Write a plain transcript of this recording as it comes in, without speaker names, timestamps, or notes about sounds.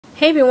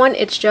Hey everyone,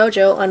 it's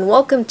JoJo, and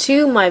welcome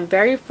to my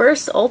very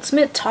first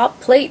Ultimate Top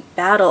Plate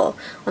battle.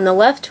 On the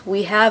left,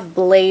 we have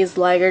Blaze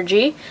Liger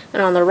G,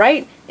 and on the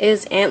right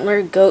is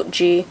Antler Goat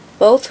G,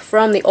 both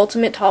from the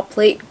Ultimate Top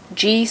Plate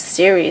G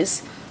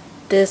series.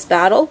 This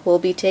battle will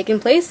be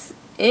taking place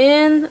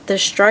in the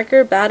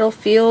Striker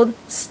Battlefield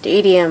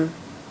Stadium.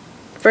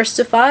 First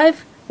to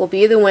 5 will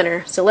be the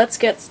winner, so let's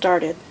get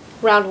started.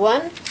 Round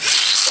 1.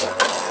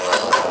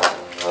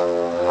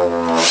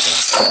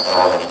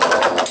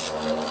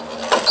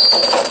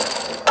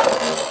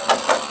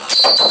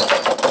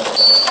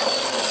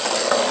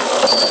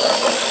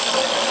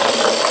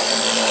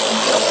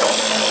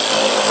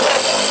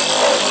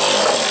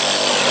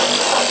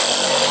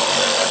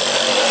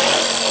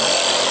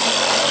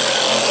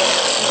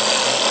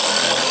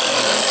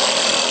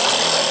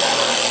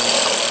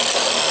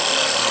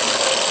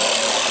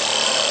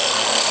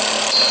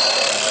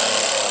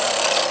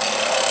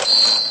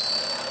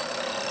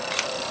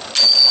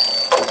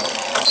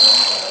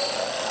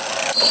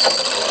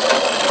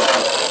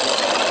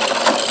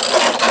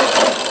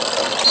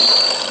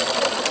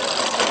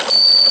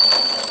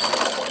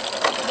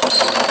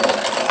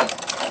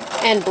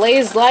 And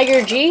Blaze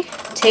Liger G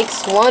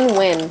takes 1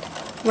 win.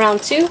 Round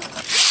 2.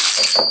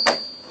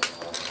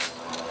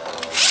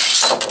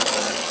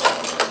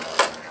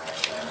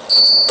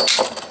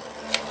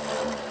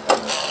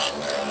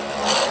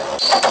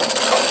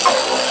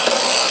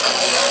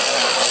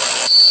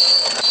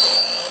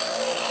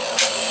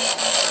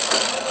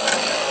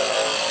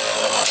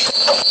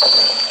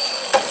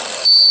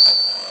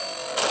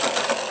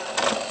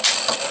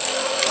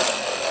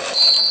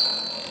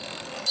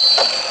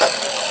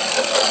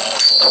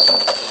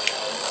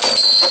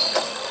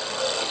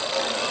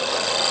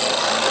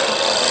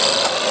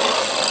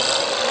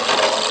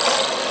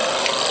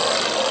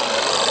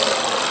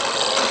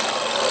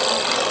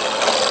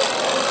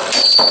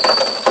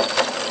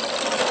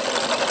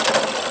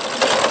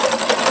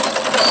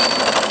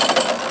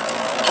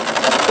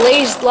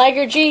 Blaze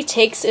Liger G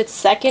takes its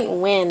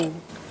 2nd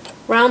win.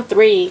 Round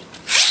 3.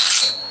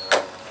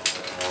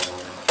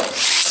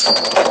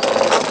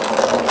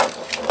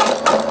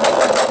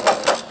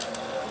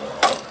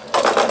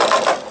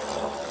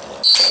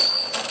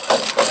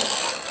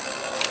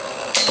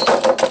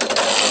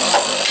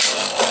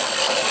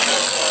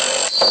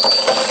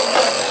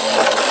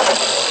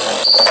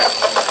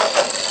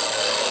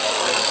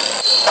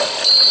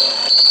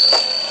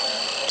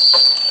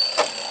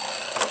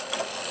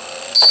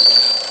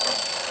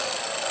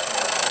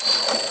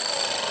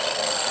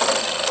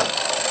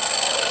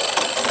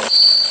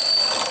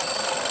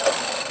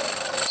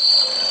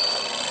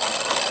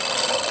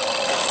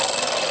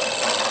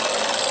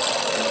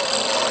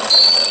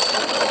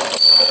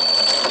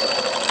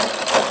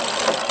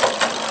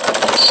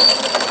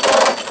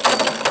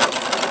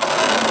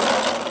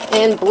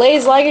 And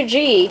Blaze Liger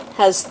G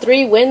has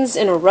 3 wins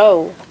in a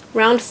row.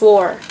 Round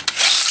 4.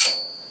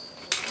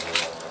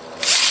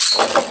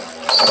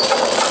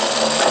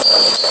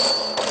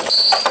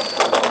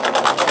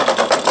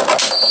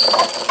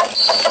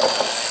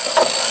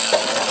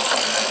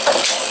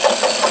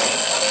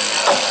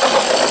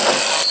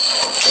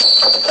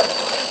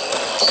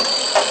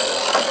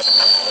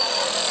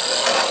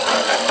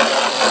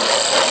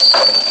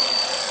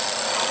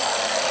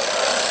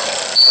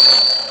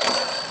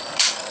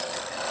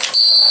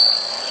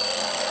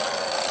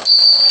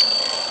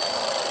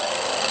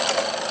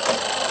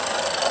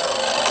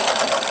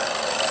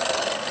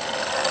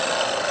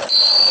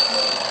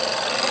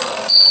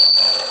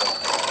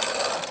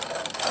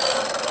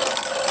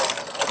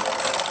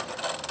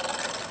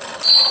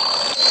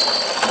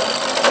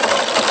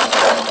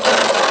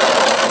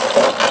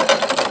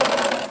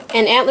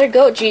 And Antler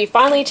Goat G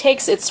finally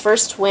takes its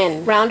first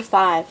win. Round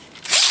 5.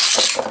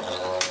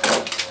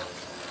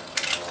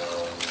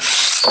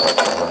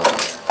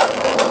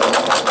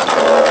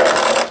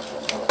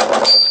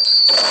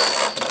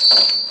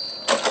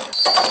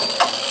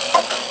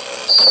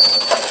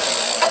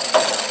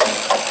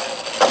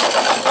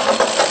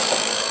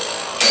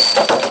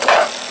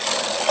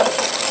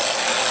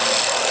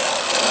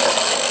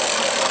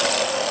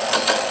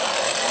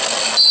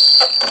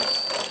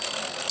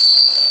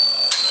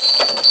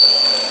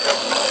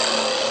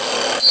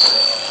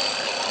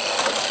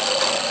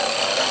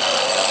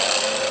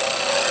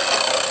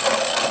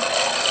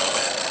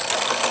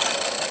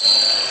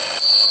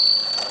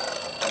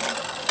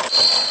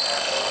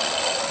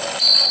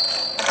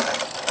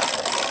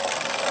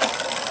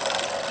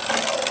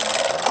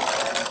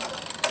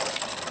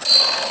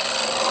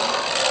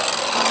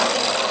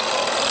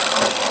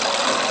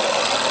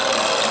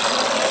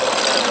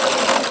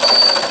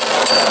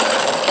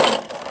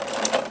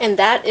 And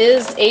that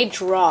is a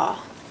draw.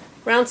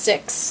 Round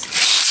 6.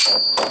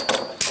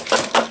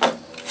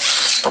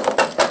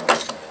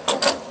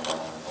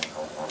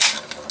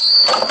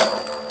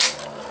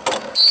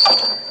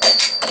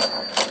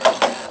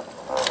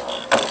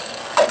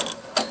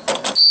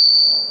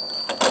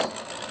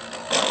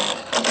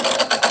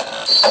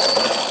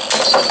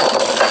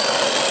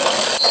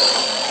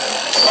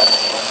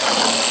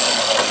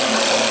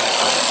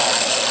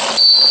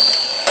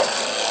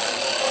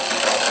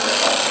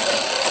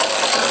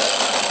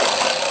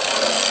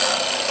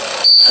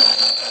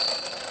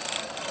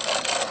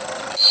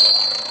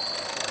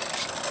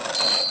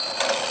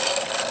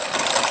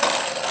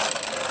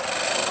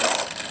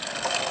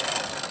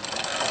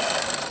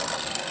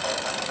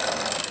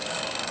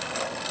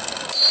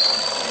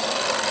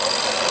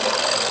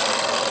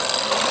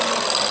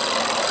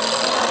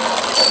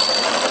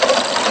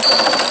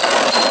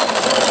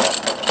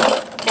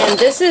 And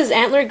this is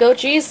Antler Goat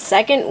G's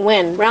second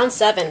win, round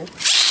 7.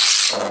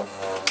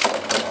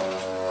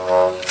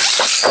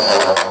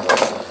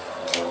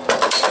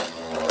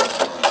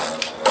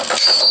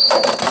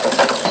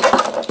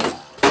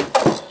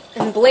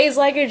 And Blaze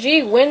Liger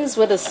G wins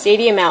with a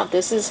stadium out.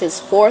 This is his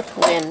 4th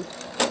win.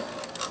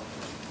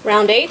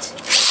 Round 8.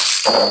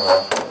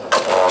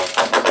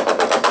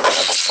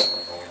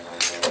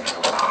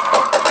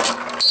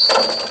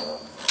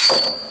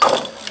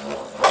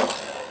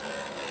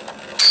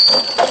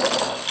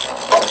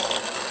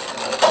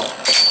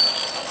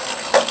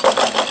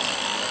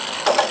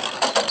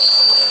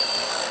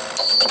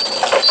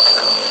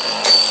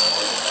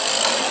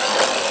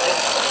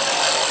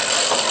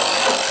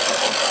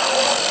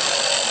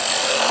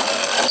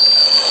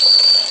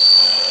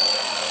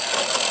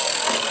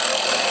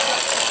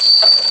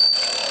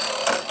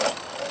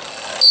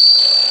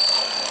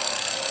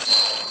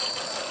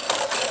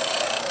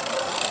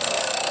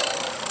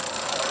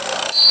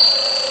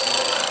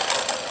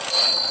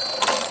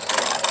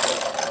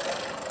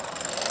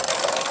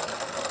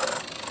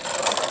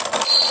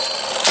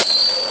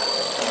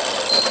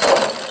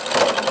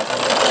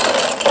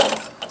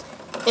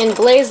 And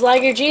Blaze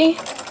Liger G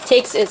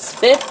takes its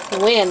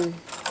 5th win.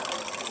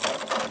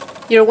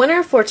 Your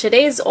winner for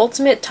today's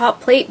Ultimate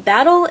Top Plate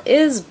battle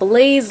is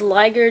Blaze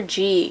Liger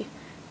G.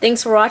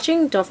 Thanks for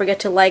watching. Don't forget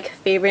to like,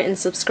 favorite, and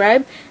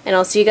subscribe. And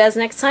I'll see you guys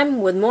next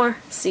time with more.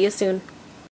 See you soon.